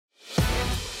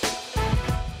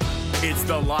It's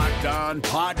the Locked On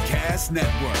Podcast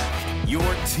Network, your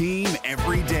team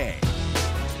every day.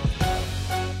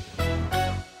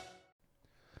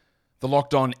 The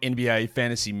Locked On NBA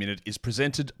Fantasy Minute is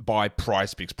presented by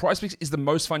PrizePicks. PrizePicks is the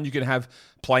most fun you can have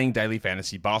playing daily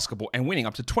fantasy basketball and winning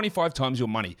up to 25 times your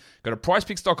money. Go to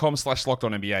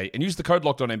prizepicks.com/LockedOnNBA and use the code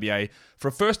LockedOnNBA for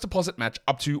a first deposit match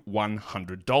up to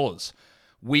 $100.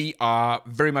 We are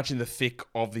very much in the thick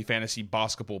of the fantasy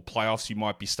basketball playoffs. You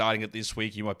might be starting it this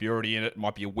week. You might be already in it. It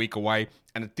might be a week away.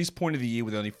 And at this point of the year,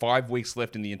 with only 5 weeks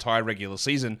left in the entire regular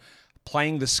season,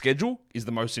 playing the schedule is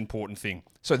the most important thing.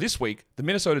 So this week, the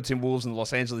Minnesota Timberwolves and the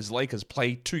Los Angeles Lakers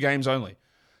play 2 games only.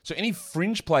 So any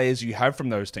fringe players you have from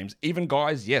those teams, even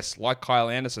guys, yes, like Kyle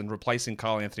Anderson replacing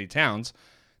Karl Anthony Towns,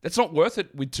 that's not worth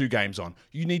it with 2 games on.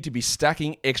 You need to be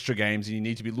stacking extra games, and you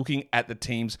need to be looking at the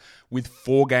teams with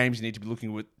 4 games. You need to be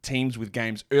looking at teams with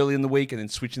games early in the week and then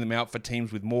switching them out for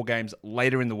teams with more games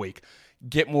later in the week.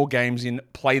 Get more games in,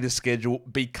 play the schedule,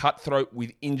 be cutthroat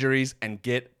with injuries, and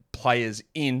get players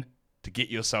in to get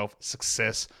yourself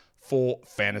success for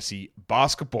fantasy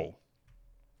basketball.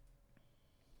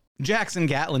 Jackson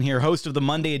Gatlin here, host of the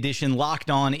Monday edition Locked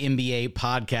On NBA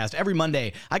podcast. Every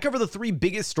Monday, I cover the 3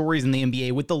 biggest stories in the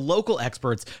NBA with the local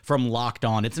experts from Locked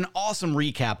On. It's an awesome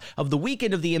recap of the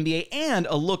weekend of the NBA and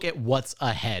a look at what's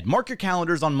ahead. Mark your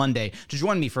calendars on Monday to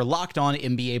join me for Locked On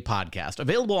NBA podcast,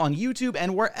 available on YouTube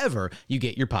and wherever you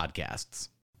get your podcasts.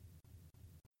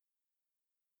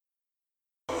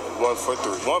 1 for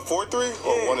 3. 1 for 3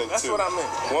 or 1 and 2? That's what I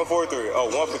meant. 1 for 3.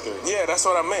 Oh, 1 for 3. Yeah, that's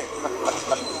what I meant.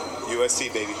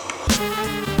 USC, baby.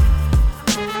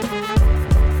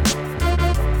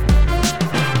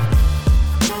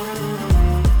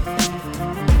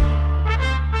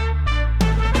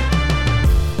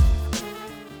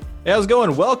 Hey, how's it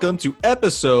going? Welcome to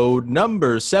episode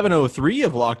number 703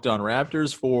 of Locked On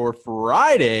Raptors for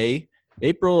Friday,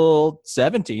 April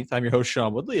 17th. I'm your host,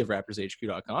 Sean Woodley of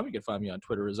RaptorsHQ.com. You can find me on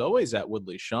Twitter, as always, at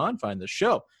WoodleySean. Find the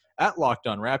show at Locked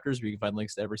On Raptors, where you can find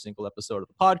links to every single episode of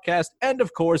the podcast. And,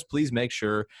 of course, please make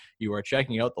sure you are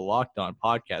checking out the Locked On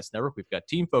Podcast Network. We've got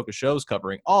team-focused shows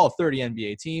covering all 30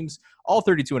 NBA teams, all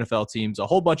 32 NFL teams, a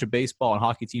whole bunch of baseball and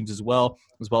hockey teams as well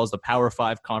as the Power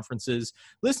 5 conferences.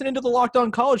 Listen into the Locked On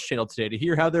College channel today to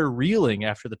hear how they're reeling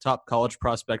after the top college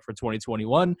prospect for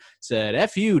 2021 said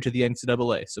F you to the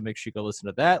NCAA. So make sure you go listen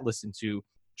to that. Listen to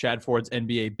Chad Ford's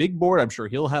NBA Big Board. I'm sure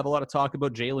he'll have a lot of talk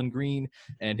about Jalen Green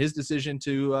and his decision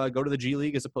to go to the G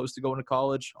League as opposed to going to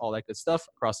college, all that good stuff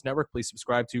across the network. Please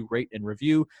subscribe to, rate, and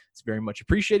review. It's very much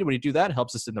appreciated when you do that. It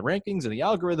helps us in the rankings and the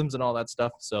algorithms and all that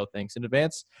stuff. So thanks in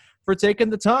advance for taking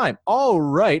the time. All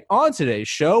right, on today's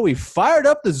show, we fired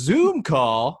up the Zoom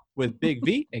call with Big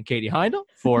V and Katie Heindl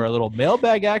for a little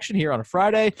mailbag action here on a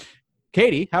Friday.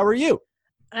 Katie, how are you?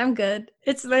 I'm good.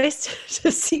 It's nice to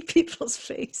see people's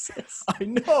faces. I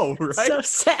know, right? So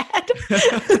sad.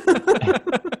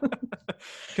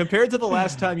 Compared to the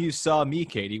last time you saw me,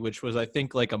 Katie, which was, I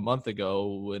think, like a month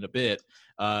ago and a bit,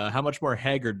 how much more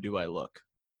haggard do I look?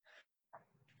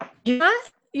 You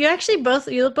both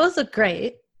look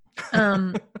great.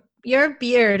 Your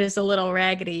beard is a little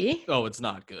raggedy. Oh, it's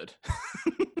not good.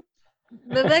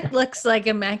 Vivek looks like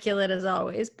immaculate as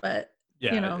always, but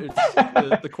yeah, you know,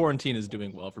 the quarantine is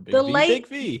doing well for Big V. Big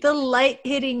V. The light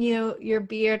hitting your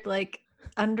beard like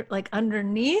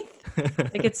underneath,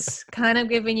 like it's kind of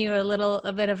giving you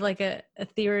a bit of like a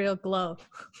ethereal glow.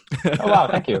 Oh wow,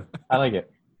 thank you. I like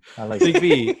it. Big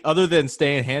V, other than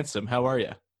staying handsome, how are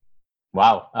you?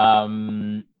 Wow.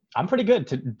 I'm pretty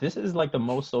good. This is like the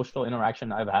most social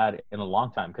interaction I've had in a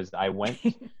long time because I went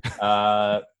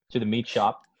to the meat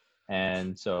shop,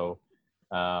 and so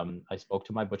I spoke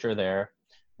to my butcher there.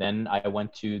 Then I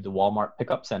went to the Walmart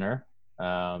pickup center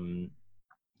and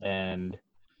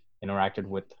interacted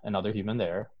with another human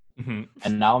there. Mm-hmm.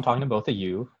 And now I'm talking to both of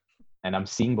you, and I'm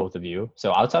seeing both of you.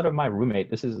 So outside of my roommate,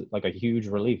 this is like a huge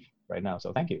relief right now.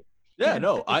 So thank you. Yeah,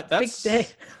 no, that's big day.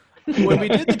 When we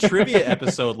did the trivia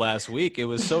episode last week, it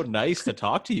was so nice to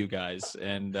talk to you guys.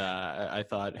 And I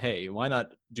thought, hey, why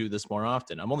not do this more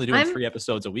often? I'm only doing 3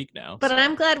 episodes a week now. But so.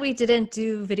 I'm glad we didn't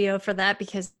do video for that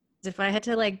because if I had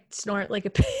to like snort like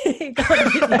a pig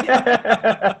on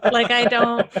video,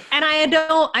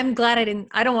 I'm glad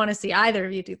I don't want to see either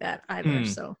of you do that either.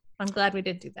 So I'm glad we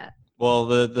didn't do that. Well,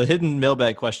 the hidden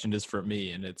mailbag question is for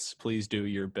me, and it's please do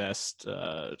your best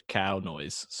cow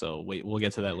noise. So we'll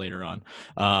get to that later on.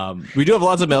 We do have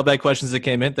lots of mailbag questions that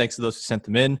came in. Thanks to those who sent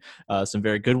them in. Some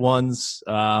very good ones.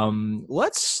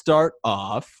 Let's start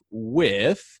off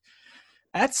with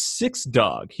at Six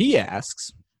Dog. He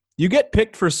asks, you get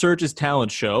picked for Surge's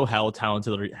talent show. How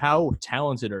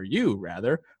talented are you,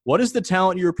 rather? What is the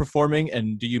talent you're performing,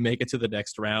 and do you make it to the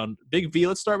next round? Big V,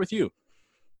 let's start with you.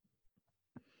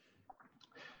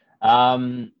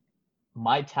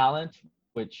 My talent,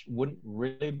 which wouldn't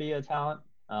really be a talent,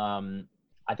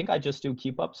 I think I just do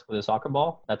keep ups with a soccer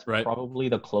ball. That's right. Probably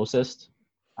the closest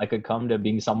I could come to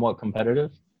being somewhat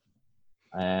competitive.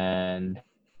 And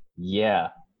yeah,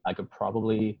 I could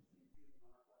probably,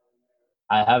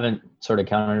 I haven't sort of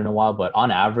counted in a while, but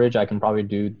on average, I can probably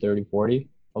do 30, 40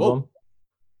 of them.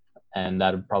 And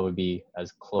that would probably be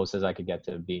as close as I could get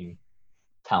to being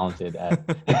talented at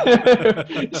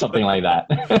something like that.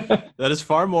 That is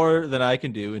far more than I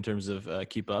can do in terms of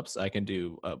keep ups. I can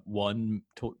do 1,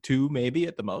 2 maybe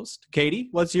at the most. Katie,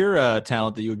 what's your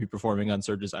talent that you would be performing on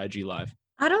Surge's IG Live?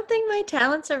 I don't think my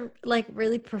talents are like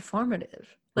really performative.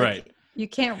 Like, right. You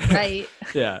can't write.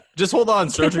 Yeah. Just hold on,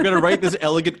 Serge. We're going to write this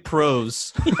elegant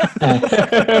prose.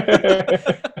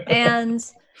 And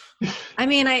I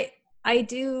mean, I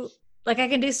do, like, I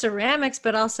can do ceramics,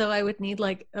 but also I would need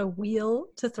like a wheel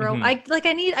to throw.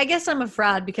 Mm-hmm. I guess I'm a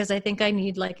fraud because I think I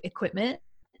need like equipment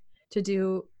to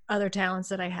do other talents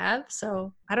that I have.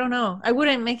 So I don't know. I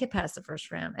wouldn't make it past the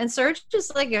first round. And Serge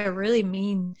is like a really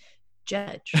mean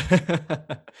judge.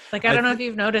 Like, I don't know if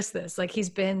you've noticed this. Like, he's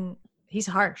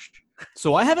harsh.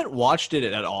 So I haven't watched it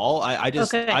at all. I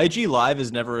just, Okay. IG Live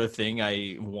is never a thing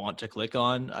I want to click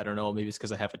on. I don't know. Maybe it's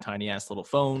because I have a tiny ass little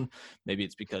phone. Maybe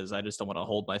it's because I just don't want to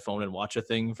hold my phone and watch a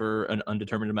thing for an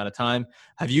undetermined amount of time.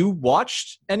 Have you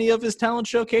watched any of his talent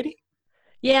show, Katie?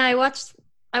 Yeah, I watched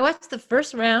the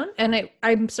first round, and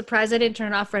I'm surprised I didn't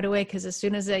turn it off right away, because as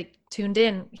soon as I tuned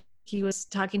in, he was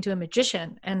talking to a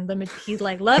magician, and he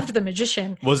like loved the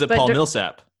magician. Was it Paul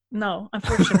Millsap? No,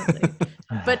 unfortunately.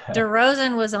 But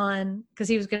DeRozan was on because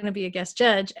he was going to be a guest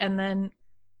judge, and then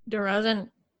DeRozan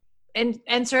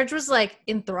and Serge was like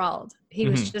enthralled. He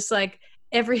was just like,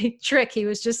 every trick, he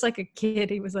was just like a kid.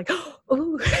 He was like,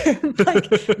 "Ooh,"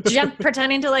 like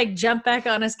pretending to like jump back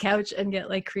on his couch and get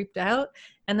like creeped out.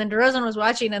 And then DeRozan was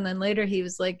watching, and then later he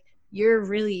was like, "You're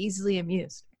really easily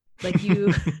amused. Like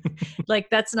you, like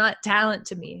that's not talent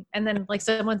to me." And then like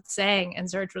someone sang, and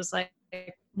Serge was like,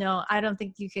 "No, I don't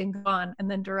think you can go on." And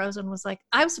then DeRozan was like,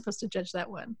 "I was supposed to judge that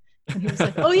one." And he was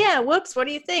like, "Oh yeah, whoops, what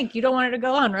do you think? You don't want her to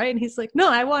go on, right?" And he's like,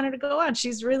 "No, I want her to go on.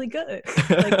 She's really good.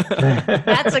 Like,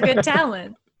 that's a good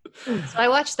talent." So I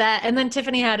watched that. And then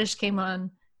Tiffany Haddish came on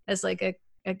as like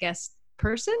a guest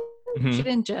person. She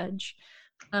didn't judge.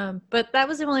 But that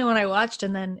was the only one I watched.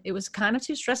 And then it was kind of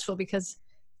too stressful because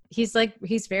he's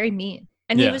very mean.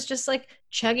 And he was just like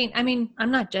chugging. I mean,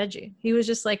 I'm not judging. He was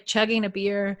just like chugging a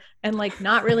beer and like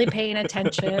not really paying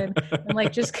attention. And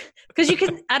like just because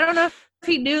I don't know if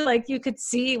he knew, like you could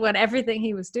see everything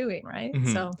he was doing. Right.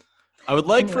 So I would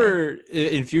like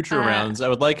in future rounds, I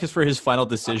would like for his final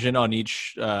decision on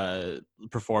each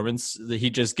performance that he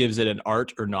just gives it an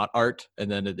art or not art. And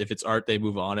then if it's art, they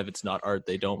move on. If it's not art,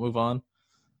 they don't move on.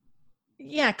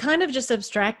 Yeah. Kind of just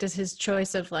abstract as his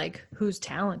choice of like who's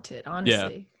talented,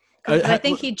 honestly. Yeah. I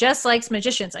think he just likes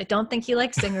magicians. I don't think he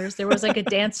likes singers. There was like a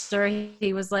dancer.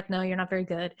 He was like, "No, you're not very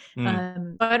good." But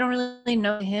I don't really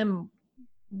know him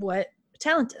what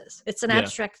talent is. It's an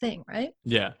abstract thing, right?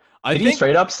 Yeah. Did he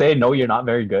straight up say, "No, you're not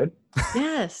very good"?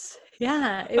 Yes.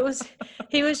 Yeah. He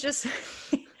was just,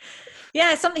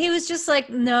 yeah. He was just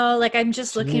like, "No, like I'm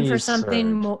just looking for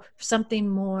something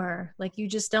more. Like you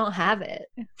just don't have it."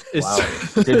 Wow.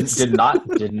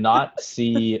 Did not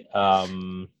see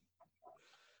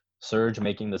Serge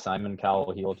making the Simon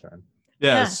Cowell heel turn.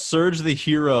 Yeah, Serge the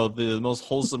hero, the most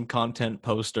wholesome content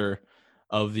poster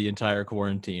of the entire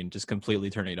quarantine, just completely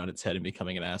turning it on its head and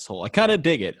becoming an asshole. I kind of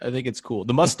dig it. I think it's cool.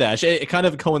 The mustache, it kind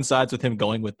of coincides with him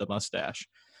going with the mustache.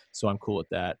 So I'm cool with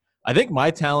that. I think my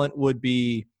talent would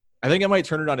be, I think I might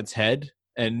turn it on its head.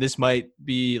 And this might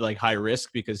be like high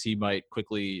risk because he might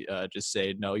quickly just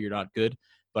say, "No, you're not good."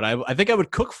 But I think I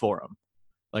would cook for him.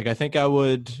 Like, I think I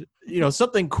would,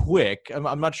 something quick.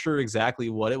 I'm not sure exactly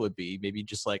what it would be. Maybe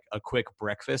just like a quick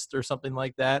breakfast or something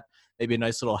like that. Maybe a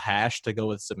nice little hash to go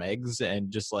with some eggs and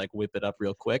just like whip it up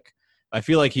real quick. I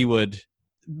feel like he would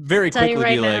very quickly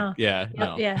be like, "Yeah,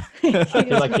 no." Yeah. I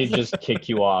feel like he'd just kick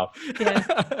you off.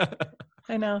 Yeah.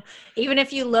 I know. Even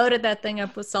if you loaded that thing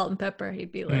up with salt and pepper,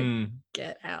 he'd be like,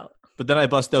 "Get out." But then I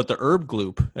bust out the herb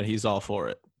gloop and he's all for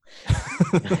it.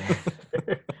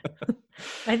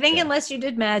 I think unless you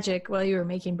did magic while you were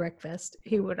making breakfast,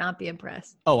 he would not be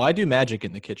impressed. Oh, I do magic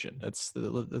in the kitchen. Let's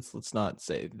not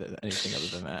say anything other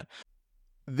than that.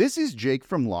 This is Jake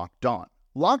from Locked On.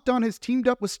 Locked On has teamed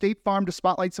up with State Farm to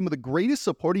spotlight some of the greatest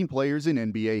supporting players in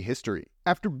NBA history.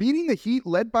 After beating the Heat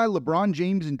led by LeBron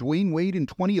James and Dwayne Wade in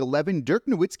 2011, Dirk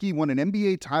Nowitzki won an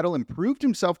NBA title and proved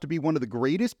himself to be one of the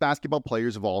greatest basketball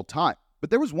players of all time. But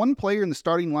there was one player in the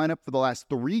starting lineup for the last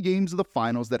 3 games of the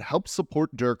finals that helped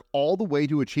support Dirk all the way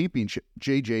to a championship,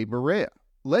 JJ Barea.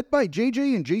 Led by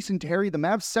JJ and Jason Terry, the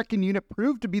Mavs' second unit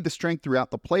proved to be the strength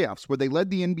throughout the playoffs, where they led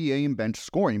the NBA in bench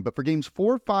scoring. But for games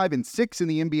 4, 5, and 6 in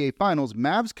the NBA Finals,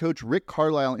 Mavs coach Rick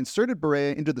Carlisle inserted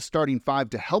Barea into the starting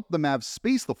 5 to help the Mavs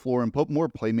space the floor and put more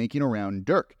playmaking around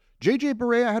Dirk. JJ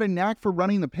Barea had a knack for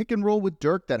running the pick and roll with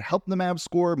Dirk that helped the Mavs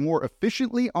score more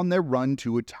efficiently on their run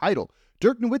to a title.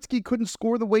 Dirk Nowitzki couldn't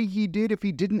score the way he did if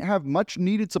he didn't have much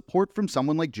needed support from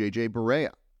someone like JJ Barea.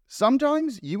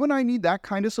 Sometimes you and I need that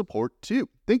kind of support too.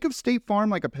 Think of State Farm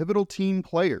like a pivotal team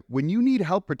player. When you need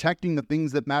help protecting the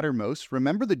things that matter most,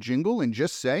 remember the jingle and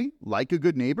just say, like a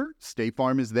good neighbor, State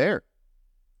Farm is there.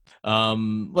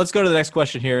 Let's go to the next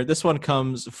question here. This one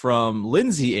comes from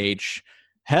Lindsay H.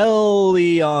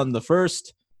 Helly on the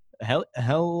first. Hell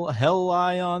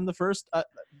on the first.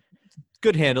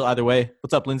 Good handle either way.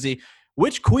 What's up, Lindsay?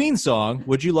 Which Queen song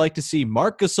would you like to see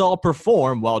Marc Gasol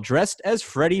perform while dressed as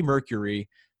Freddie Mercury?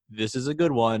 This is a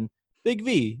good one. Big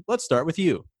V, let's start with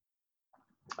you.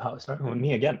 Oh, starting with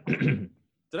me again. Did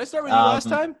I start with you last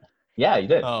time? Yeah, you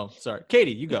did. Oh, sorry.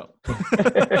 Katie, you go.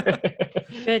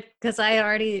 Good, because I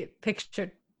already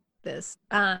pictured this.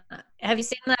 Have you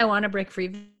seen the I Want to Break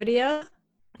Free video?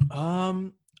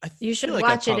 You should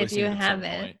watch it if you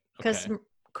haven't, because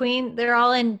Queen, they're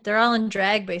all in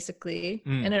drag basically,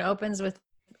 and it opens with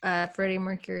Freddie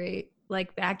Mercury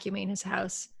like vacuuming his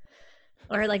house,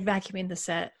 or like vacuuming the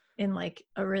set in like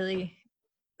a really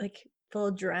like full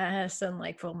dress and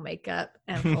like full makeup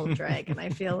and full drag, and I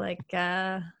feel like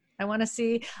I want to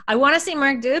see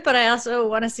Mark do it, but I also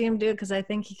want to see him do it because I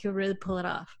think he could really pull it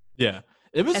off. Yeah,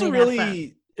 it was a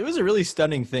really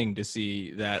stunning thing to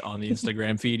see that on the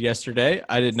Instagram feed yesterday.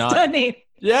 I did not. Stunning.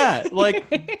 Yeah,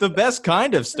 like the best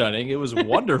kind of stunning. It was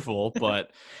wonderful, but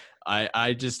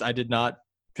I did not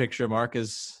picture Mark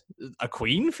as a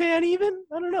Queen fan even.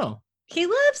 I don't know. He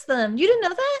loves them. You didn't know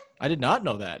that? I did not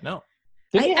know that. No.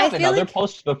 Did he have another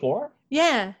post before?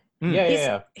 Yeah.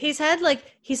 Yeah. He's had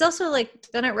he's also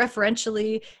done it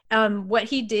referentially. What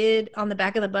he did on the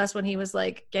back of the bus when he was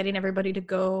like getting everybody to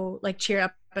go like cheer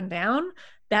up and down,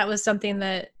 that was something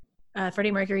that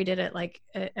Freddie Mercury did it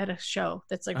at a show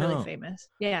that's like really famous.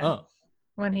 Yeah. Oh.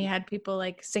 When he had people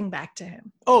like sing back to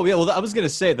him. Oh yeah, well I was gonna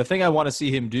say the thing I want to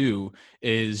see him do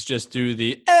is just do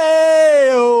the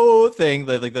Ayo thing,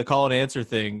 like the call and answer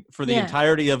thing for the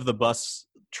entirety of the bus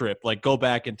trip. Like go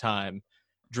back in time,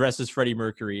 dress as Freddie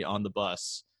Mercury on the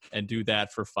bus, and do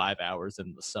that for 5 hours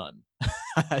in the sun.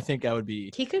 I think I would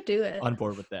be. He could do it. On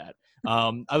board with that.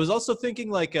 I was also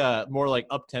thinking like a more like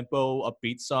up tempo,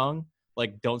 upbeat song.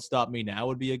 Like Don't Stop Me Now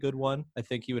would be a good one. I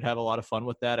think he would have a lot of fun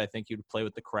with that. I think he would play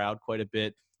with the crowd quite a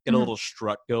bit, get a little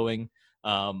strut going.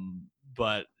 But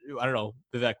I don't know.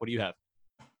 Vivek, what do you have?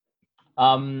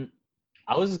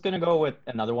 I was going to go with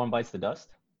Another One Bites the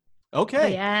Dust. Okay. Oh,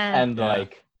 yeah. And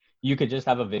you could just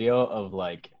have a video of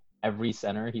like every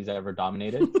center he's ever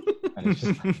dominated. And it's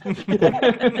just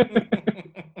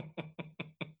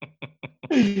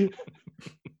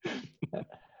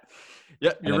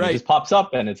yeah, you're right. It just pops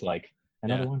up and it's like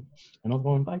another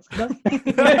one bites the dust.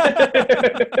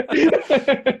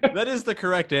 That is the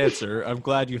correct answer. I'm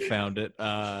glad you found it.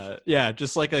 Yeah,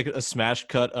 just like a smash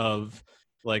cut of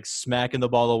like smacking the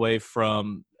ball away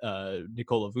from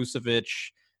Nikola Vucevic,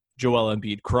 Joel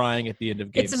Embiid crying at the end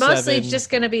of game 7. It's mostly just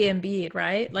going to be Embiid,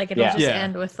 right? Like it'll just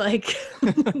end with like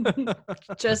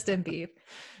just Embiid.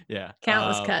 Yeah.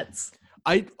 Countless cuts.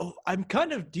 I'm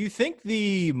kind of. Do you think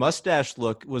the mustache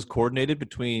look was coordinated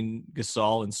between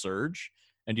Gasol and Serge?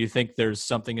 And do you think there's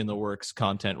something in the works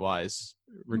content-wise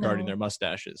regarding their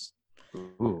mustaches?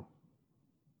 Ooh.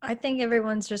 I think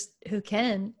everyone's just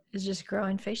is just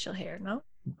growing facial hair. No.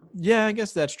 Yeah, I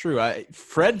guess that's true.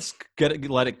 Fred's gonna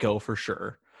let it go for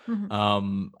sure.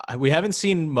 Mm-hmm. We haven't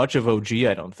seen much of OG,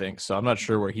 I don't think, so I'm not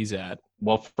sure where he's at.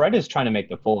 Well, Fred is trying to make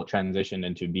the full transition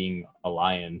into being a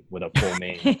lion with a full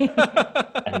mane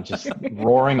and just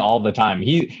roaring all the time.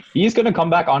 He's going to come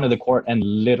back onto the court and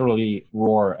literally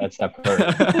roar at Steph Curry.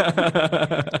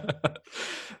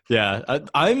 Yeah,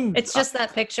 It's just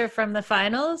that picture from the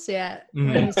finals,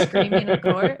 when he's screaming at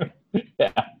court.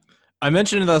 Yeah. I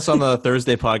mentioned this on the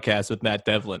Thursday podcast with Matt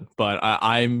Devlin, but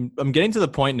I'm getting to the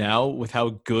point now with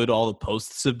how good all the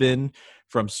posts have been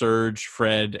from Serge,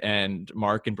 Fred, and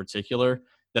Mark in particular,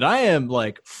 that I am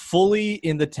like fully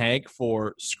in the tank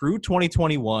for screw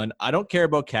 2021. I don't care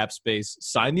about cap space.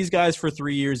 Sign these guys for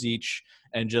 3 years each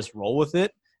and just roll with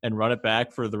it and run it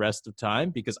back for the rest of time,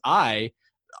 because I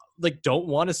like don't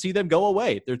want to see them go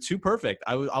away. They're too perfect.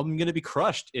 I'm going to be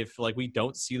crushed if like we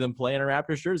don't see them play in a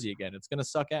Raptors jersey again. It's going to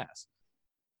suck ass.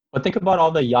 But think about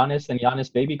all the Giannis and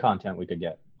Giannis baby content we could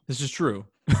get. This is true.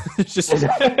 It's just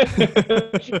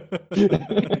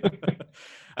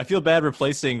I feel bad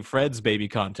replacing Fred's baby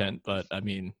content, but I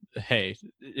mean, hey,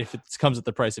 if it comes at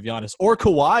the price of Giannis or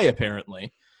Kawhi,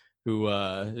 apparently, who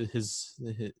his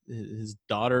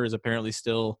daughter is apparently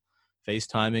still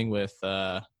FaceTiming with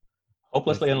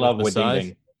Hopelessly in love with Ding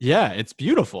Ding. Yeah, it's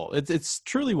beautiful. It's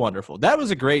truly wonderful. That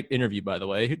was a great interview, by the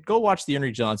way. Go watch the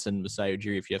Henry Johnson Masai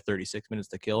Ujiri if you have 36 minutes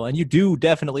to kill, and you do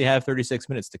definitely have 36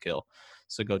 minutes to kill.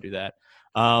 So go do that.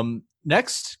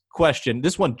 Next question.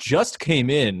 This one just came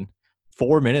in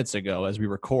 4 minutes ago as we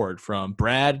record, from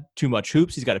Brad Too Much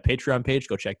Hoops. He's got a Patreon page.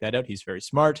 Go check that out. He's very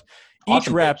smart. Awesome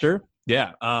Each Raptor,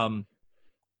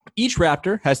 each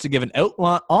Raptor has to give an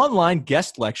online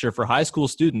guest lecture for high school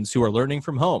students who are learning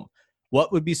from home.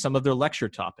 What would be some of their lecture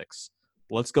topics?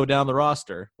 Let's go down the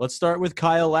roster. Let's start with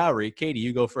Kyle Lowry. Katie,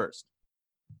 you go first.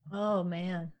 Oh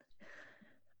man.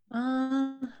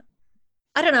 I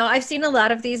don't know. I've seen a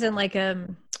lot of these in like a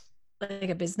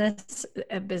business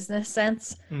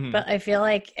sense, but I feel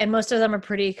like, and most of them are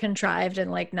pretty contrived and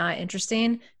like not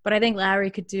interesting, but I think Lowry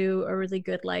could do a really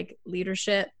good like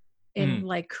leadership in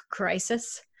like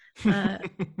crisis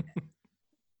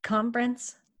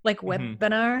conference. Like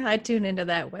webinar. I tune into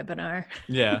that webinar.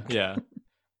 Yeah.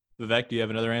 Vivek, do you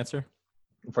have another answer?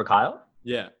 For Kyle?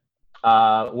 Yeah.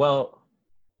 Well,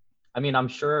 I mean, I'm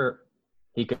sure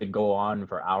he could go on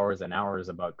for hours and hours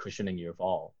about cushioning your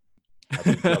fall.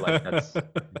 I feel like that's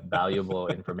valuable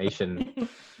information,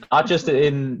 not just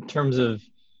in terms of,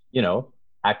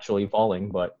 actually falling,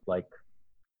 but like,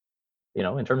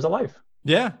 in terms of life.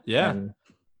 Yeah. And,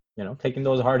 taking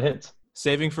those hard hits.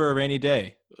 Saving for a rainy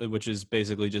day, which is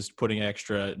basically just putting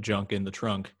extra junk in the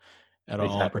trunk at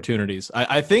all opportunities.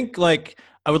 I think like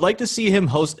I would like to see him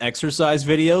host exercise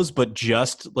videos, but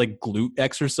just like glute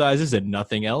exercises and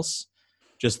nothing else.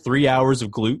 Just 3 hours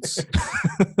of glutes.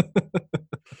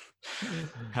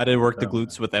 How to work the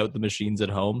glutes without the machines at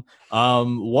home.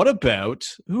 What about,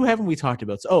 who haven't we talked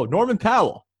about? Oh, Norman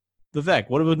Powell. Vivek,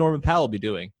 what would Norman Powell be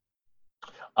doing?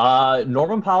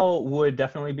 Norman Powell would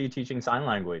definitely be teaching sign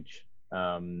language.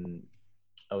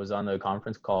 I was on the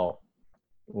conference call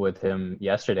with him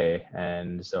yesterday,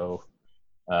 and so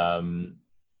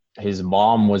his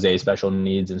mom was a special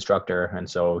needs instructor, and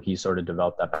so he sort of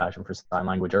developed that passion for sign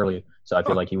language early. So I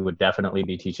feel like he would definitely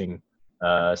be teaching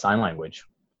sign language.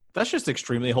 That's just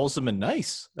extremely wholesome and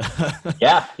nice.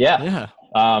 Yeah.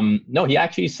 No, he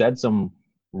actually said some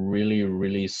really,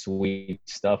 really sweet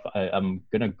stuff. I'm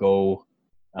gonna go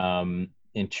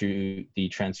into the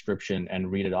transcription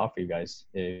and read it off for you guys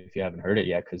if you haven't heard it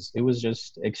yet, because it was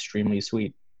just extremely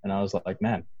sweet. And I was like,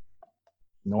 man,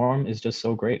 Norm is just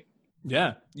so great.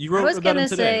 Yeah. You wrote about him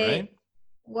today, right?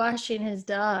 Washing his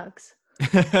dogs.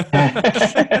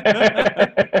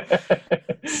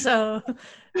 So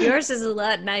yours is a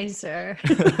lot nicer.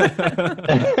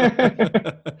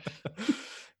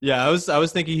 Yeah, I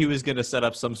was thinking he was going to set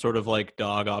up some sort of like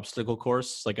dog obstacle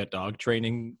course, like a dog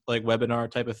training like webinar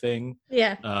type of thing.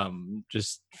 Yeah.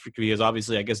 Just because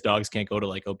obviously I guess dogs can't go to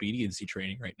like obediency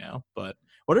training right now. But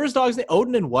what are his dogs' name?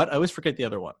 Odin and what? I always forget the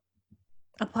other one.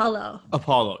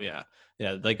 Apollo, yeah.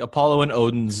 Yeah, like Apollo and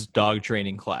Odin's dog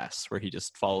training class where he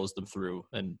just follows them through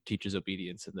and teaches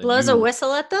obedience. And then blows a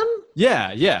whistle at them?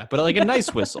 Yeah, but like a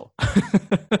nice whistle.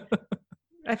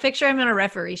 I picture him in a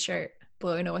referee shirt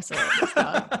blowing a whistle at his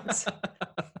dogs.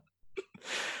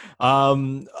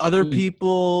 Other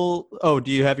people. Oh, do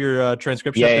you have your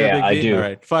transcription? Yeah, I do. All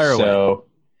right, fire away.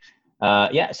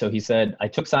 So he said, I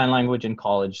took sign language in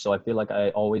college, so I feel like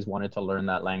I always wanted to learn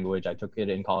that language. I took it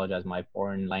in college as my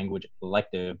foreign language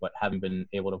elective, but haven't been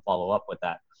able to follow up with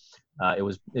that.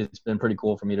 It's been pretty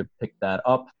cool for me to pick that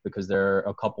up because there are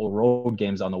a couple road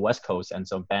games on the West Coast, and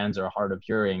some bands are hard of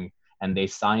hearing, and they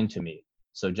sign to me.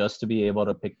 So just to be able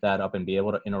to pick that up and be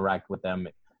able to interact with them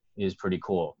is pretty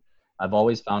cool. I've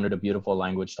always found it a beautiful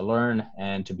language to learn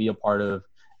and to be a part of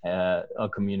a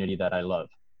community that I love.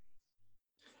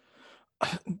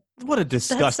 What a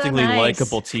disgustingly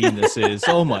likable team this is.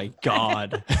 Oh my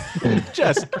God.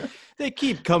 Just, they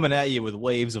keep coming at you with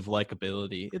waves of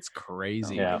likability. It's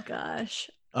crazy. Oh my gosh.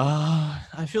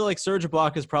 I feel like Serge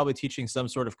Ibaka is probably teaching some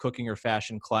sort of cooking or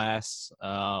fashion class.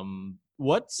 Does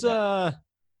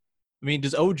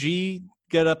OG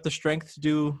get up the strength to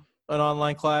do an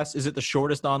online class? Is it the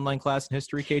shortest online class in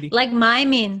history, Katie? Like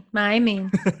miming, I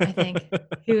think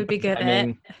he would be good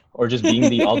at. Or just being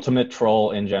the ultimate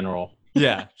troll in general.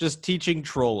 Yeah, just teaching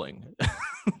trolling.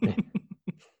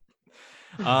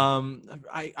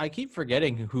 I keep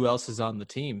forgetting who else is on the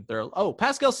team.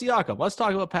 Pascal Siakam. Let's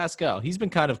talk about Pascal. He's been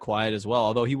kind of quiet as well,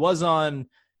 although he was on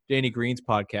Danny Green's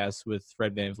podcast with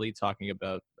Fred VanVleet talking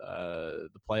about the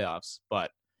playoffs.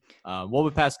 But what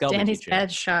would Pascal Danny's be teaching?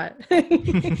 bad shot.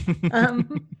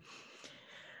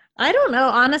 I don't know.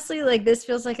 Honestly, like this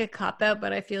feels like a cop-out,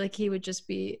 but I feel like he would just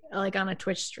be like on a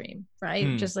Twitch stream,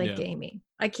 right? Just like gaming.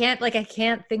 I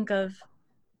can't think of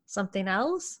something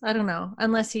else. I don't know.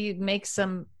 Unless he makes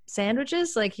some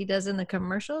sandwiches like he does in the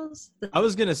commercials. I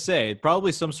was going to say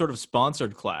probably some sort of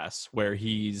sponsored class where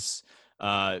he's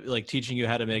like teaching you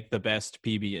how to make the best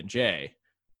PB&J.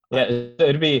 Yeah,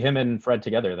 it'd be him and Fred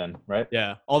together then, right?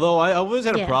 Yeah. Although I always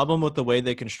had a problem with the way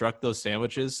they construct those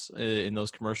sandwiches in those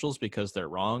commercials because they're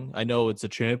wrong. I know it's a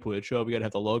sandwich. Oh, we got to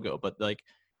have the logo. But like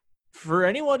for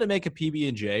anyone to make a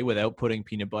PB&J without putting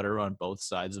peanut butter on both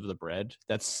sides of the bread,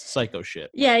 that's psycho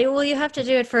shit. Yeah, well, you have to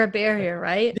do it for a barrier,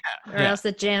 right? Yeah. Or else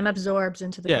the jam absorbs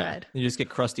into the bread. You just get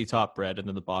crusty top bread and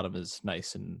then the bottom is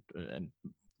nice and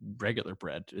regular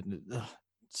bread.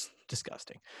 It's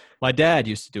disgusting. My dad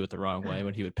used to do it the wrong way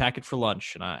when he would pack it for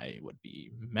lunch, and I would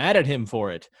be mad at him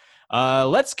for it.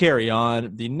 Let's carry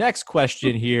on. The next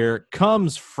question here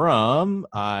comes from,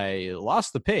 I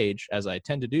lost the page, as I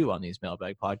tend to do on these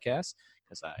Mailbag podcasts,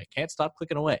 because I can't stop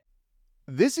clicking away.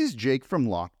 This is Jake from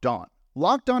Locked On.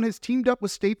 Locked On has teamed up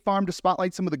with State Farm to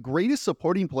spotlight some of the greatest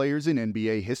supporting players in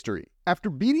NBA history. After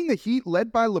beating the Heat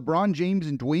led by LeBron James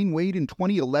and Dwayne Wade in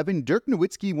 2011, Dirk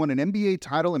Nowitzki won an NBA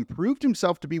title and proved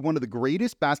himself to be one of the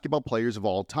greatest basketball players of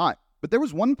all time. But there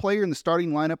was one player in the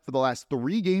starting lineup for the last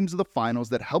 3 games of the finals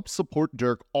that helped support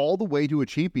Dirk all the way to a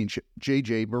championship,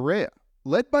 JJ Barea.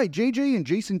 Led by JJ and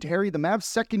Jason Terry, the Mavs'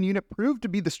 second unit proved to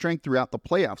be the strength throughout the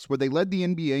playoffs, where they led the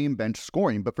NBA in bench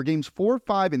scoring. But for games 4,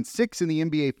 5, and 6 in the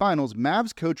NBA Finals,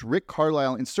 Mavs coach Rick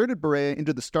Carlisle inserted Barea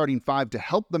into the starting 5 to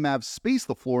help the Mavs space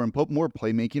the floor and put more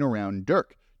playmaking around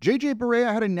Dirk. JJ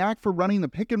Barea had a knack for running the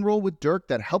pick and roll with Dirk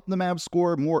that helped the Mavs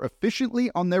score more efficiently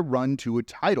on their run to a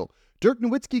title. Dirk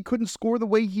Nowitzki couldn't score the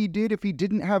way he did if he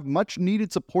didn't have much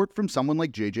needed support from someone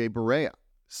like JJ Barea.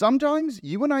 Sometimes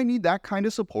you and I need that kind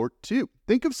of support too.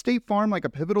 Think of State Farm like a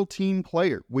pivotal team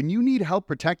player. When you need help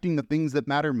protecting the things that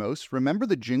matter most, remember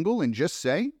the jingle and just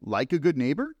say, like a good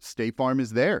neighbor, State Farm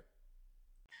is there.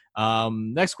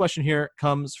 Next question here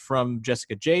comes from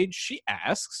Jessica Jade. She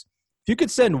asks, if you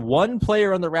could send one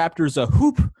player on the Raptors a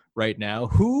hoop right now,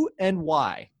 who and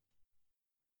why?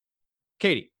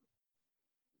 Katie.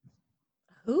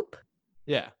 Hoop?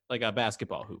 Yeah, like a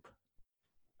basketball hoop.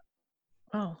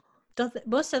 Oh.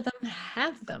 Most of them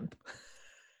have them.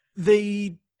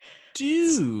 They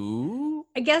do.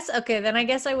 I guess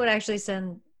I would actually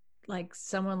send like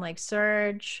someone like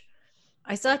Serge.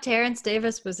 I saw Terrence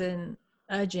Davis was in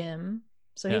a gym,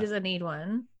 so he doesn't need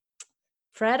one.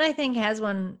 Fred, I think, has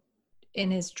one in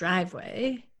his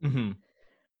driveway.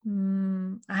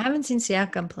 Mm-hmm. I haven't seen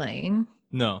Siakam playing.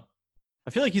 No. I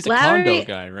feel like he's a Larry, condo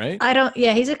guy, right?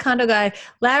 He's a condo guy.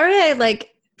 Larry, I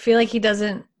feel like he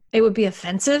doesn't. It would be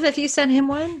offensive if you sent him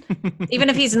one, even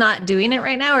if he's not doing it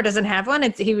right now or doesn't have one.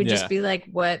 He would just be like,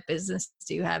 "What business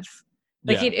do you have?"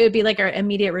 It would be like our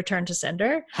immediate return to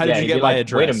sender. How did you get my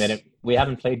address? Wait a minute, we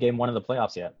haven't played game 1 of the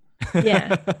playoffs yet.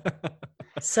 Yeah.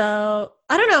 So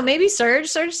I don't know. Maybe Serge.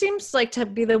 Serge seems like to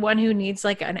be the one who needs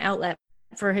like an outlet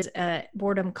for his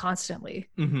boredom constantly.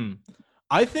 Mm-hmm.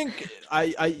 I think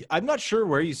I'm not sure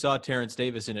where you saw Terrence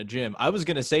Davis in a gym. I was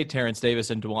going to say Terrence Davis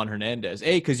and Juan Hernandez.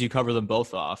 A, because you cover them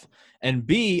both off. And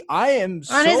B, I am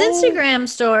on his Instagram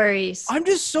stories. I'm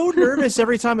just so nervous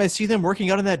every time I see them working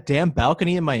out on that damn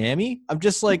balcony in Miami. I'm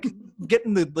just like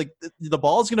getting the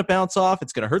ball's going to bounce off.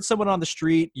 It's going to hurt someone on the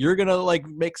street. You're going to like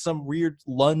make some weird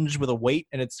lunge with a weight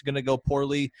and it's going to go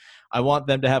poorly. I want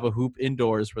them to have a hoop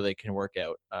indoors where they can work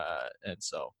out. And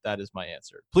so that is my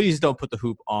answer. Please don't put the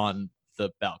hoop on the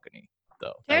balcony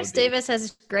though. Terrence Davis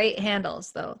has great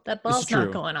handles though. That ball's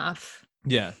not going off.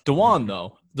 Yeah, DeJuan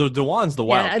though. DeJuan's the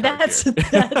wild card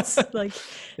that's like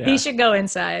he should go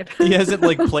inside. He hasn't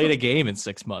like played a game in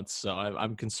 6 months, so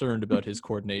I'm concerned about his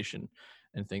coordination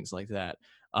and things like that.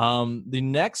 The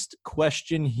next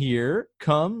question here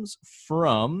comes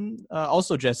from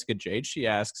also Jessica Jade. She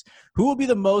asks, "Who will be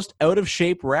the most out of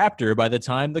shape Raptor by the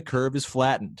time the curve is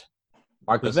flattened?"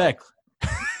 Vivek.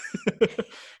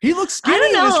 He looks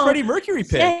skinny in his Freddie Mercury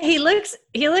pick. Yeah, he looks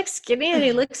skinny and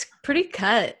he looks pretty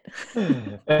cut.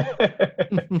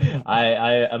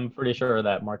 I'm pretty sure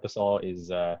that Marc Gasol is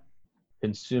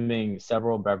consuming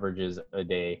several beverages a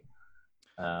day.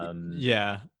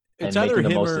 Yeah, it's and either making the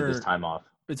him most or of this time off.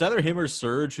 it's either him or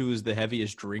Serge, who is the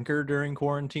heaviest drinker during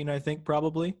quarantine. I think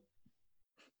probably.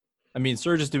 I mean,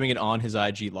 Serge is doing it on his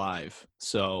IG live,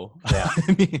 so Yeah.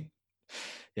 I mean,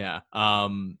 yeah.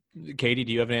 Katie,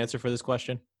 do you have an answer for this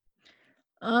question?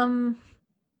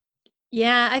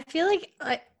 Yeah, I feel like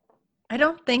I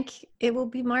don't think it will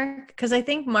be Mark, because I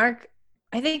think Mark,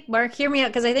 hear me out,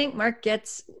 because I think Mark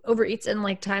overeats in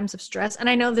like times of stress. And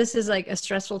I know this is like a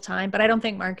stressful time, but I don't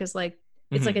think Mark is like,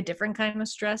 it's like a different kind of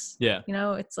stress. Yeah. You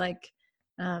know, it's like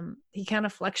he kind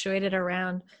of fluctuated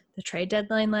around the trade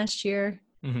deadline last year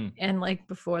and like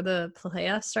before the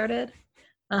playoffs started.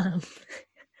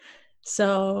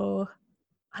 So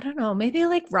I don't know, maybe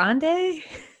like Rondé.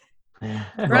 Rondé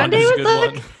Rondé's a was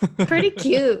good like pretty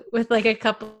cute with like a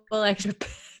couple extra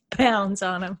pounds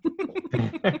on him.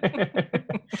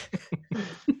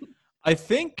 I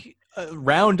think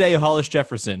round day Hollis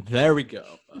Jefferson. There we go.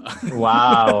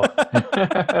 Wow.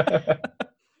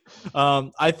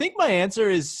 I think my answer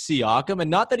is Siakam,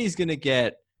 and not that he's going to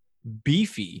get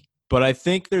beefy, but I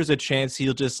think there's a chance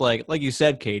he'll just like you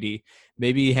said, Katie,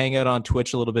 maybe hang out on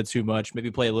Twitch a little bit too much,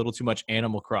 maybe play a little too much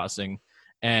Animal Crossing,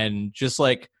 and just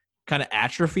like kind of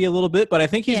atrophy a little bit. But I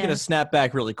think he's going to snap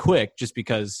back really quick, just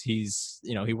because he's,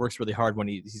 you know, he works really hard when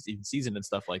he's in season and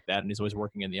stuff like that, and he's always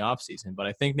working in the off season. But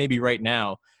I think maybe right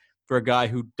now, for a guy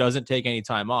who doesn't take any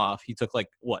time off, he took like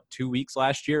 2 weeks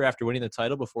last year after winning the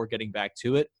title before getting back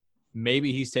to it.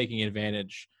 Maybe he's taking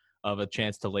advantage of a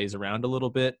chance to laze around a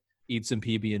little bit, eat some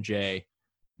PB&J,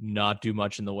 not do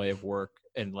much in the way of work.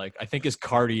 And like, I think his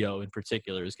cardio in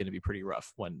particular is going to be pretty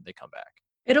rough when they come back.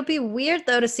 It'll be weird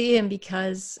though to see him,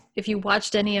 because if you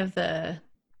watched any of the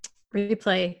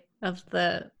replay of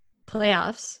the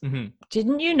playoffs,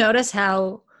 didn't you notice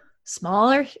how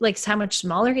much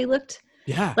smaller he looked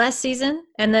last season?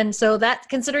 And then, so that,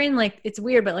 considering like, it's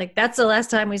weird, but like that's the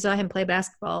last time we saw him play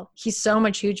basketball. He's so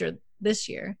much huger this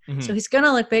year. So he's going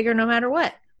to look bigger no matter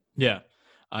what. Yeah.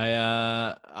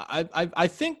 I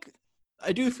think,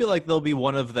 I do feel like they'll be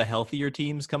one of the healthier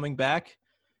teams coming back,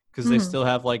 because they still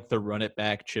have like the run it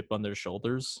back chip on their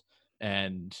shoulders.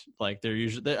 And like they're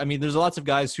usually, I mean, there's lots of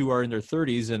guys who are in their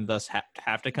 30s and thus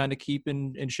have to kind of keep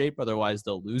in shape. Otherwise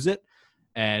they'll lose it.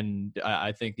 And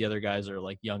I think the other guys are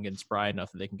like young and spry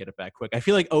enough that they can get it back quick. I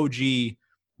feel like OG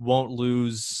won't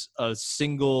lose a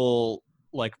single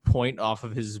like point off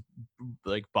of his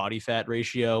like body fat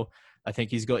ratio. I think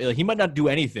he might not do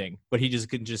anything, but he just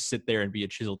can just sit there and be a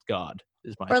chiseled god.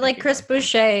 Or like Chris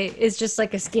Boucher is just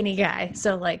like a skinny guy.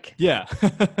 So like, yeah,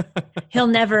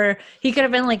 he could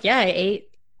have been like, yeah, I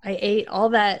ate all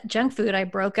that junk food I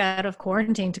broke out of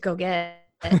quarantine to go get,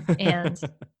 and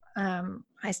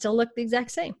I still look the exact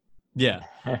same. Yeah.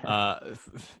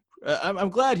 I'm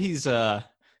glad he's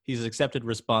accepted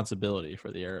responsibility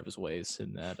for the error of his ways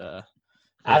in that.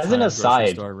 As an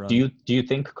aside, do you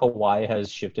think Kawhi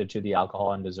has shifted to the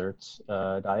alcohol and desserts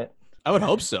diet? I would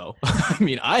hope so. I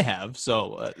mean, I have,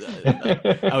 so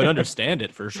I would understand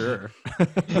it for sure.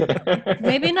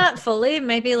 Maybe not fully.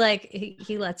 Maybe like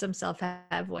he lets himself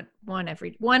have one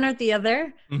or the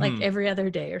other, like every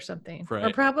other day or something, right.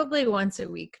 Or probably once a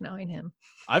week, knowing him.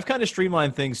 I've kind of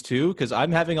streamlined things too, because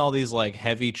I'm having all these like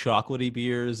heavy chocolatey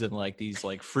beers and like these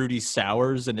like fruity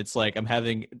sours, and it's like I'm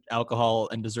having alcohol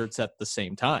and desserts at the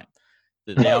same time.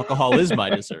 The alcohol is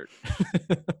my dessert.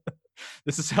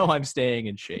 This is how I'm staying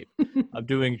in shape. I'm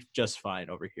doing just fine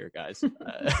over here, guys.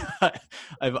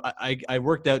 I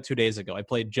worked out 2 days ago. I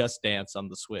played Just Dance on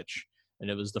the Switch, and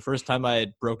it was the first time I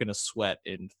had broken a sweat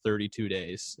in 32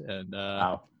 days. And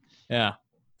wow. Yeah,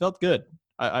 felt good.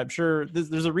 I'm sure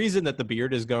there's a reason that the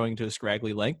beard is going to a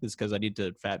scraggly length. It's because I need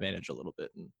to fat manage a little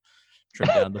bit and trim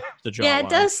down the jawline. Yeah, it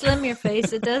does slim your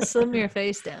face. It does slim your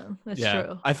face down. That's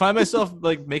true. I find myself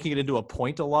like making it into a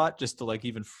point a lot, just to like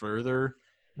even further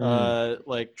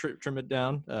like trim it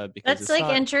down. Because that's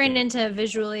like entering into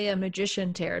visually a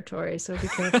magician territory. So be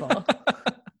careful.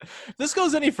 If this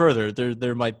goes any further,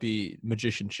 there might be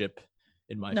magicianship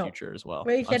in my future as well.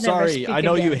 I'm sorry. I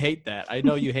know you hate that. I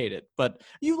know you hate it, but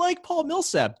you like Paul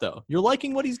Millsap though. You're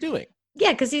liking what he's doing.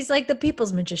 Yeah, because he's like the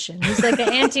people's magician. He's like an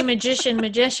anti-magician,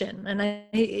 and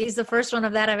he's the first one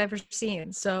of that I've ever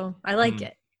seen. So I like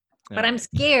it, but I'm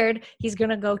scared he's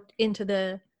gonna go into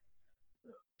the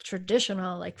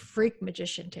traditional like freak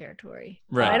magician territory.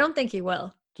 Right. But I don't think he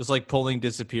will. Just like pulling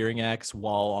disappearing acts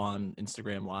while on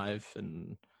Instagram Live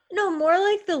and. No, more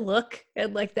like the look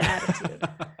and like the attitude.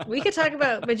 We could talk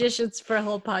about magicians for a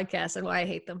whole podcast and why I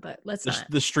hate them, but let's not.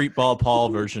 The street ball Paul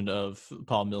version of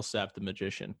Paul Millsap the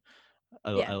magician.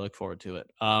 I look forward to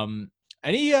it.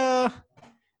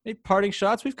 Any parting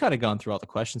shots? We've kind of gone through all the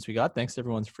questions we got. Thanks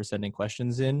everyone for sending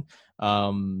questions in.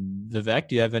 Vivek,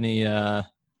 do you have any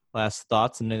last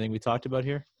thoughts on anything we talked about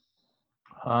here?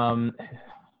 Not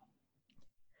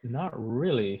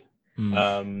really.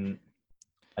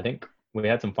 I think we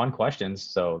had some fun questions,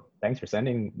 so thanks for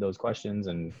sending those questions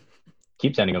and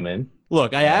keep sending them in.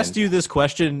 Look, I asked you this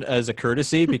question as a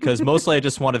courtesy because mostly I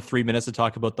just wanted 3 minutes to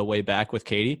talk about the way back with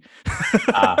Katie.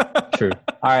 True.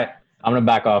 All right, I'm gonna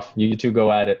back off. You two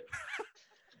go at it.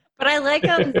 But I like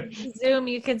on Zoom,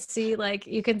 you can see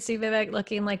Vivek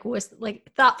looking like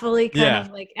thoughtfully kind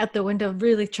of like at the window,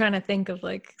 really trying to think of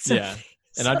like something. Yeah.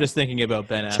 And I'm just thinking about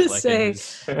Ben Affleck.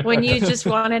 Just say, when you just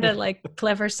wanted a like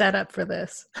clever setup for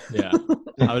this. Yeah.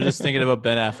 I was just thinking about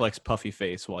Ben Affleck's puffy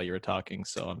face while you were talking,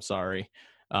 so I'm sorry.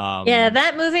 Yeah,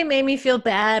 that movie made me feel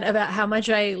bad about how much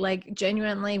I like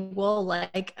genuinely will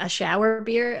like a shower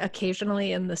beer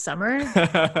occasionally in the summer.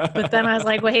 But then I was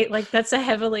like, wait, like that's a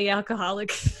heavily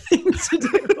alcoholic thing to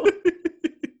do.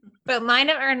 But mine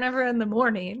are never in the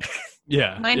morning.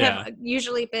 Yeah. Mine have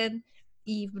usually been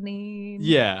evening.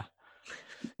 Yeah.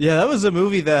 Yeah, that was a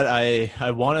movie that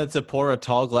I wanted to pour a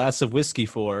tall glass of whiskey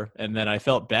for, and then I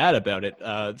felt bad about it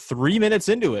 3 minutes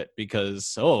into it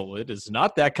because, it is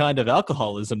not that kind of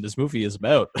alcoholism this movie is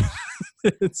about.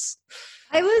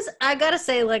 I gotta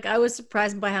say, like, I was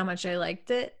surprised by how much I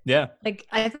liked it. Yeah. Like,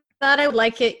 I thought I would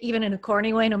like it even in a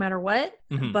corny way, no matter what,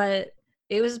 but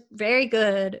it was very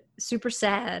good, super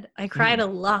sad. I cried a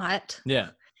lot. Yeah.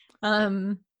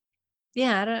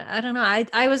 Yeah, I don't know.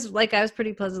 I was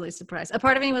pretty pleasantly surprised. A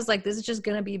part of me was like, this is just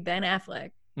gonna be Ben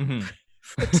Affleck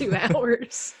for 2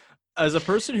 hours. As a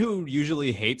person who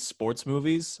usually hates sports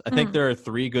movies, I think there are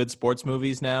 3 good sports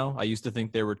movies now. I used to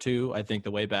think there were 2. I think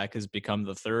The Way Back has become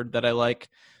the 3rd that I like,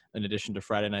 in addition to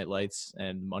Friday Night Lights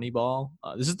and Moneyball.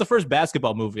 This is the first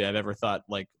basketball movie I've ever thought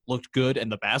like looked good, and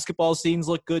the basketball scenes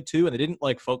look good too, and they didn't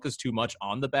like focus too much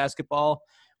on the basketball,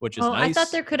 which is nice. I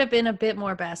thought there could have been a bit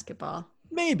more basketball.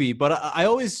 Maybe, but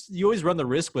you always run the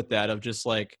risk with that of just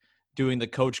like doing the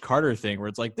Coach Carter thing where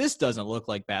it's like, this doesn't look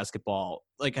like basketball.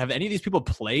 Like, have any of these people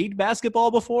played basketball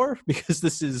before? Because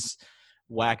this is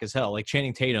whack as hell. Like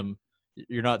Channing Tatum,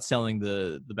 you're not selling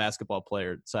the basketball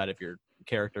player side of your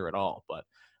character at all. But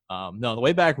no, The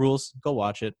Way Back rules. Go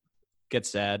watch it. Get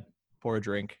sad. Pour a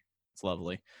drink. It's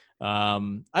lovely. I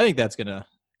think that's gonna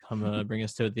bring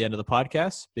us to the end of the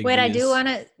podcast. I do want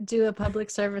to do a public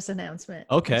service announcement.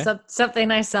 Okay.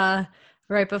 Something I saw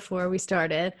right before we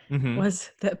started was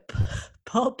that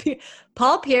Paul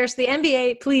Pierce, the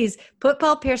NBA, please put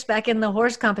Paul Pierce back in the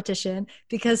horse competition,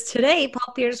 because today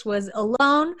Paul Pierce was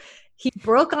alone. He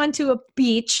broke onto a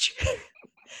beach.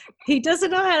 He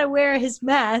doesn't know how to wear his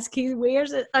mask. He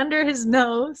wears it under his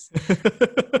nose.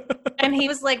 And he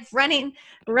was like running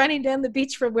down the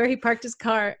beach from where he parked his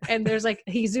car. And there's like,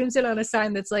 he zooms in on a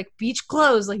sign that's like, beach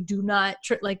closed, like do not,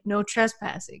 no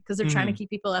trespassing. Because they're trying to keep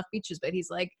people off beaches. But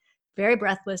he's like very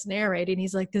breathless narrating.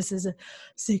 He's like, this is a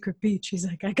secret beach. He's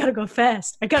like, I got to go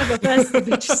fast.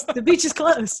 The beach is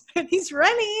closed. And he's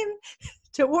running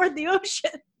toward the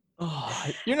ocean. Oh,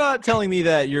 you're not telling me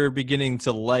that you're beginning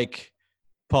to like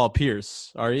Paul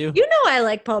Pierce, are you? You know I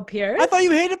like Paul Pierce. I thought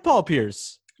you hated Paul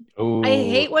Pierce. Ooh. I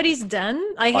hate what he's done.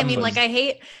 I mean, like, I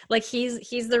hate, like,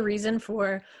 he's the reason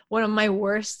for one of my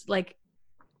worst, like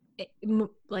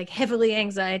heavily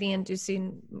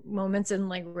anxiety-inducing moments in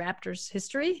like Raptors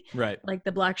history. Right. Like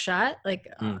the block shot. Like,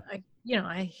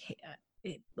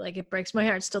 it breaks my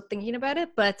heart still thinking about it.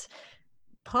 But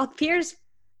Paul Pierce,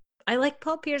 I like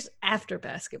Paul Pierce after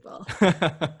basketball.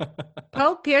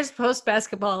 Paul Pierce post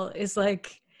basketball is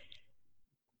like,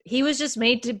 he was just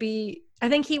made to be, I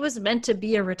think he was meant to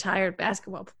be a retired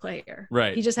basketball player.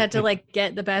 Right. He just had to like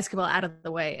get the basketball out of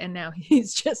the way. And now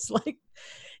he's just like,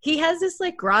 he has this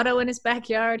like grotto in his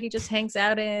backyard. He just hangs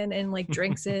out in and like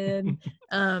drinks in.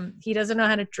 He doesn't know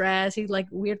how to dress. He like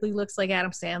weirdly looks like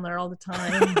Adam Sandler all the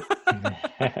time.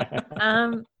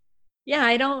 Yeah,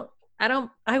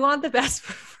 I want the best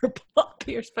for Paul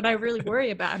Pierce, but I really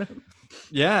worry about him.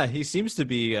 Yeah, he seems to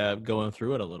be going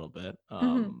through it a little bit.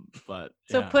 But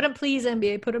so put him, please,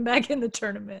 NBA, put him back in the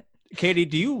tournament. Katie,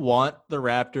 do you want the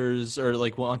Raptors or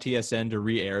like want TSN to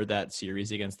re-air that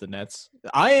series against the Nets?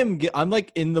 I'm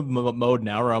like in the mode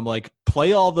now where I'm like,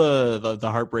 play all the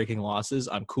heartbreaking losses.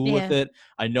 I'm cool with it.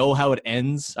 I know how it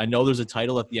ends. I know there's a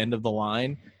title at the end of the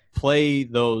line. Play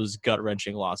those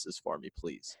gut-wrenching losses for me,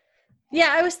 please. Yeah,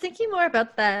 I was thinking more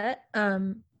about that.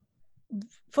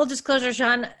 Full disclosure,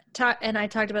 Sean and I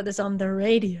talked about this on the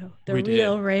radio,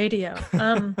 real radio.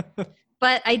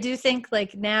 But I do think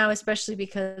like now, especially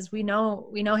because we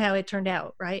know how it turned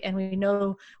out, right? And we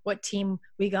know what team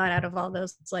we got out of all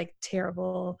those like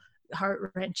terrible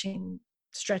heart-wrenching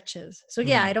stretches. So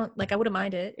yeah, I wouldn't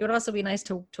mind it. It would also be nice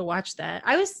to watch that.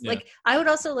 I would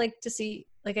also like to see,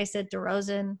 like I said,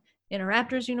 DeRozan in a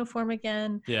Raptors uniform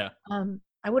again. Yeah.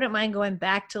 I wouldn't mind going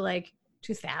back to like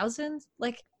 2000s,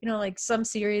 like, like some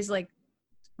series, like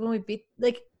when we beat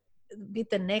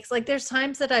the Knicks. Like there's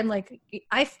times that I'm like,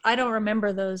 I don't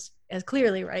remember those as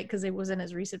clearly, right? Because it wasn't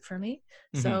as recent for me.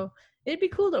 So it'd be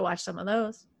cool to watch some of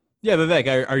those. Yeah,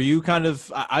 Vivek, are you kind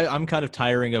of? I'm kind of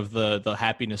tiring of the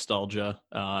happy nostalgia,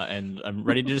 and I'm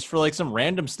ready to just for like some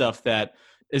random stuff that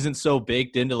isn't so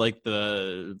baked into like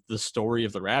the story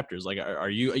of the Raptors. Like,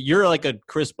 you're like a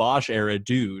Chris Bosh era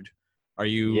dude. Are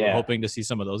you hoping to see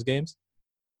some of those games?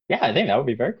 Yeah, I think that would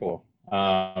be very cool.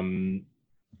 I'm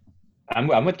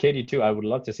with Katie too. I would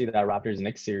love to see that Raptors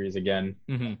Knicks series again.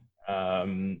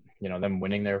 Them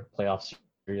winning their playoff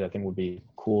series, I think would be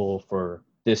cool for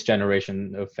this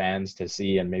generation of fans to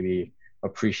see and maybe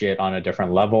appreciate on a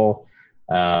different level.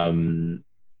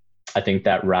 I think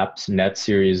that Raps Nets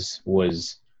series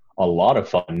was a lot of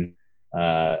fun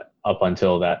up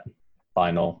until that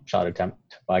final shot attempt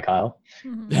by Kyle.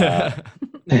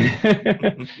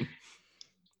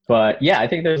 But yeah, I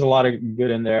think there's a lot of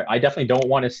good in there. I definitely don't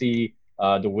want to see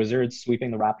the Wizards sweeping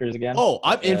the Raptors again. Oh,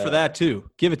 I'm in for that too.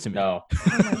 Give it to me. No.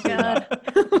 Oh my God.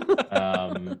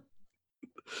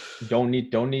 Don't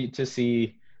need to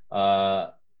see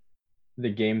the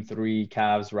Game 3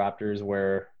 Cavs Raptors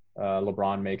where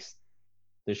LeBron makes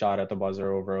the shot at the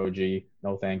buzzer over OG.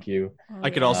 No, thank you. I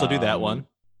could also do that one.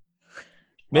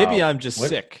 Maybe I'm just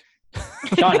sick.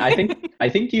 Sean, I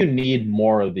think you need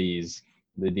more of these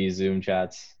Zoom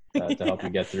chats to help you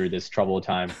get through this troubled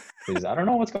time, because I don't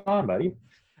know what's going on, buddy.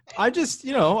 I just,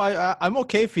 I'm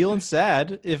okay feeling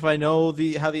sad if I know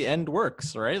how the end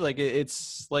works, right? Like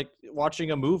it's like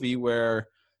watching a movie where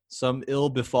some ill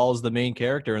befalls the main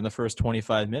character in the first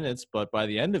 25 minutes, but by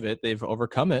the end of it, they've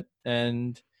overcome it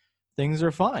and things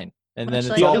are fine. And then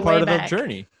it's all part of the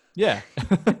journey. Yeah.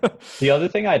 The other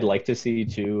thing I'd like to see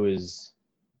too is,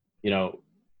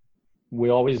 we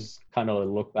always kind of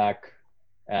look back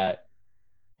at,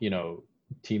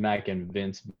 T-Mac and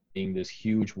Vince being this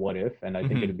huge what if, and I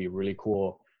think it'd be really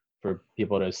cool for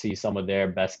people to see some of their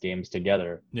best games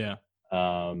together. Yeah.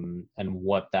 And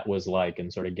what that was like,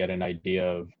 and sort of get an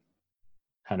idea of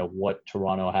kind of what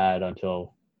Toronto had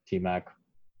until T-Mac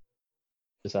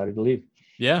decided to leave.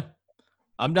 Yeah.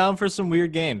 I'm down for some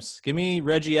weird games. Give me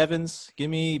Reggie Evans. Give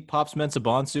me Pops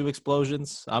Mensah-Bonsu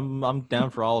explosions. I'm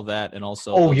down for all of that, and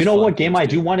also. Oh, you know what game I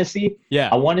do want to see? Yeah,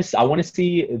 I want to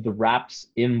see the Raps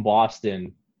in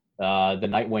Boston, the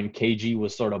night when KG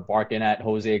was sort of barking at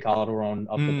Jose Calderon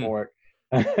up the court,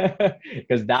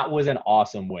 because that was an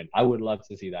awesome win. I would love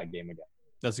to see that game again.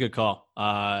 That's a good call.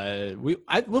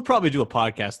 We'll probably do a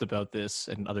podcast about this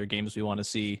and other games we want to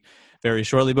see very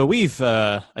shortly. But we've,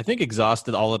 I think,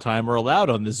 exhausted all the time we're allowed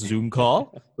on this Zoom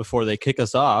call before they kick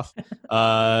us off.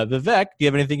 Vivek, do you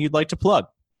have anything you'd like to plug?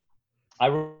 I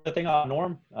wrote a thing on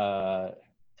Norm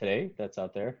today that's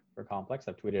out there for Complex.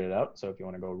 I've tweeted it out. So if you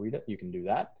want to go read it, you can do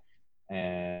that.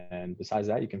 And besides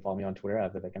that, you can follow me on Twitter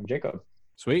at Vivek M. Jacob.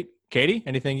 Sweet. Katie,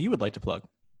 anything you would like to plug?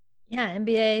 Yeah,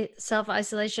 NBA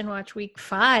Self-Isolation Watch Week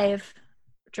 5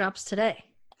 drops today.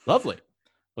 Lovely.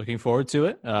 Looking forward to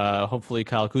it. Hopefully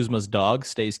Kyle Kuzma's dog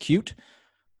stays cute.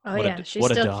 Oh, she's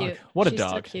still cute. What a she's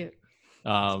dog. Still cute.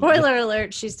 Spoiler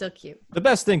alert, she's still cute. The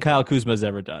best thing Kyle Kuzma's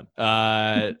ever done.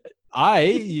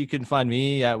 You can find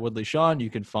me at Woodley Sean. You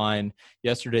can find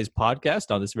yesterday's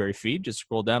podcast on this very feed. Just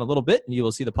scroll down a little bit and you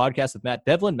will see the podcast with Matt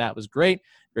Devlin. Matt was great,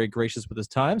 very gracious with his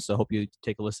time. So I hope you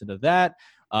take a listen to that.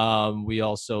 We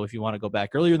also, if you want to go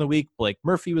back earlier in the week, Blake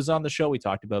Murphy was on the show. We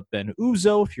talked about Ben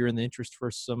Uzo. If you're in the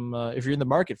if you're in the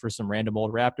market for some random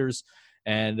old Raptors.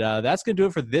 And that's going to do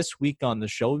it for this week on the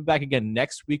show. We'll be back again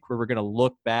next week where we're going to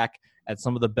look back at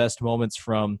some of the best moments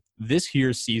from this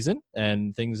year's season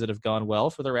and things that have gone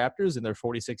well for the Raptors in their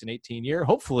 46-18 year.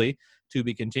 Hopefully to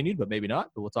be continued, but maybe not.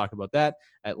 But we'll talk about that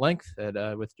at length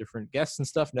with different guests and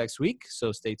stuff next week.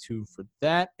 So stay tuned for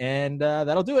that. And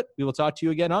that'll do it. We will talk to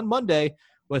you again on Monday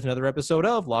with another episode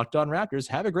of Locked On Raptors.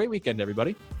 Have a great weekend,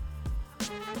 everybody.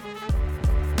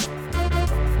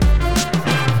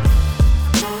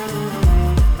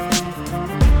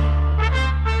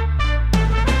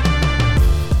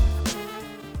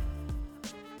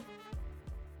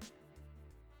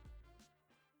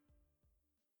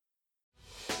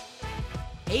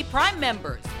 Hey, Prime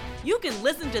members, you can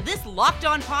listen to this Locked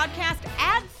On podcast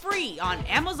ad-free on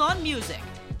Amazon Music.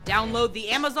 Download the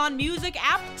Amazon Music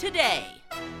app today.